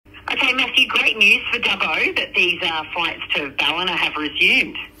Hey Matthew, great news for Dubbo that these flights to Ballina have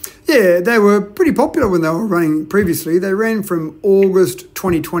resumed. Yeah, they were pretty popular when they were running previously. They ran from August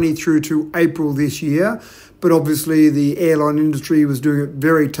 2020 through to April this year, but obviously the airline industry was doing it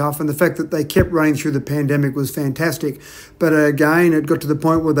very tough, and the fact that they kept running through the pandemic was fantastic. But again, it got to the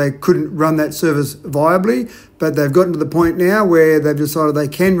point where they couldn't run that service viably, but they've gotten to the point now where they've decided they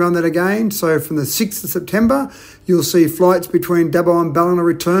can run that again. So from the 6th of September, you'll see flights between Dubbo and Ballina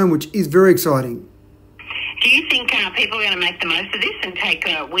return, which is very exciting. Do you think people are going to make the most of this and take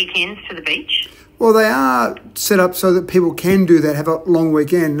weekends to the beach? Well, they are set up so that people can do that, have a long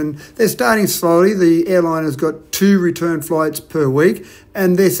weekend, and they're starting slowly. The airline has got 2 return flights per week,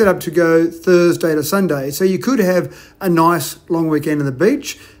 and they're set up to go Thursday to Sunday. So you could have a nice long weekend on the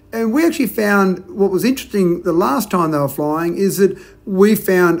beach. And we actually found what was interesting the last time they were flying is that we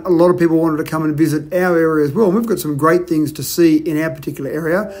found a lot of people wanted to come and visit our area as well. And we've got some great things to see in our particular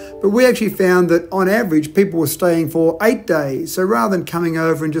area. But we actually found that on average, people were staying for 8 days. So rather than coming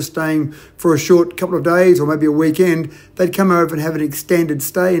over and just staying for a short couple of days or maybe a weekend, they'd come over and have an extended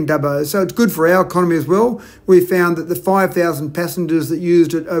stay in Dubbo. So it's good for our economy as well. We found that the 5,000 passengers that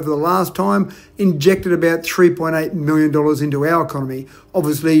used it over the last time injected about $3.8 million into our economy.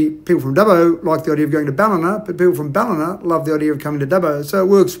 Obviously, people from Dubbo like the idea of going to Ballina, but people from Ballina love the idea of coming to Dubbo. So it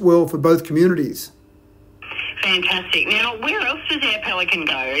works well for both communities. Fantastic. Now, where else does Air Pelican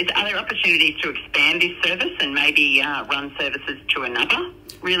go? Are there opportunities to expand this service and maybe run services to another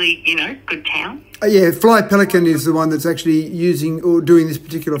really, good town? Yeah, Fly Pelican is the one that's actually using or doing this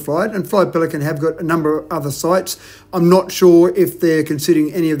particular flight, and Fly Pelican have got a number of other sites. I'm not sure if they're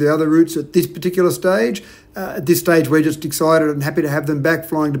considering any of the other routes at this particular stage. At this stage, we're just excited and happy to have them back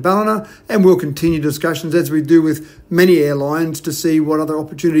flying to Ballina, and we'll continue discussions as we do with many airlines to see what other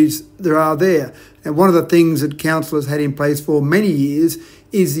opportunities there are there. And one of the things that Council has had in place for many years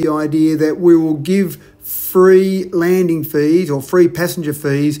is the idea that we will give free landing fees or free passenger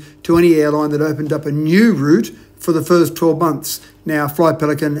fees to any airline that opened up a new route for the first 12 months. Now, Fly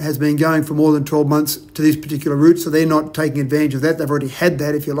Pelican has been going for more than 12 months to this particular route, so they're not taking advantage of that. They've already had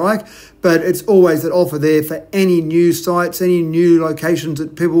that, if you like. But it's always that offer there for any new sites, any new locations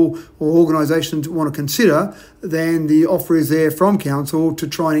that people or organisations want to consider. Then the offer is there from Council to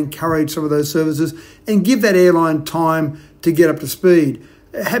try and encourage some of those services and give that airline time to get up to speed.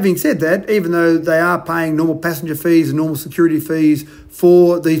 Having said that, even though they are paying normal passenger fees and normal security fees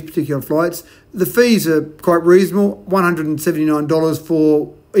for these particular flights, the fees are quite reasonable, $179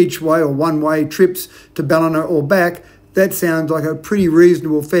 for each way or one-way trips to Ballina or back. That sounds like a pretty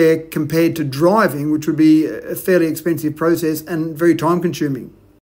reasonable fare compared to driving, which would be a fairly expensive process and very time-consuming.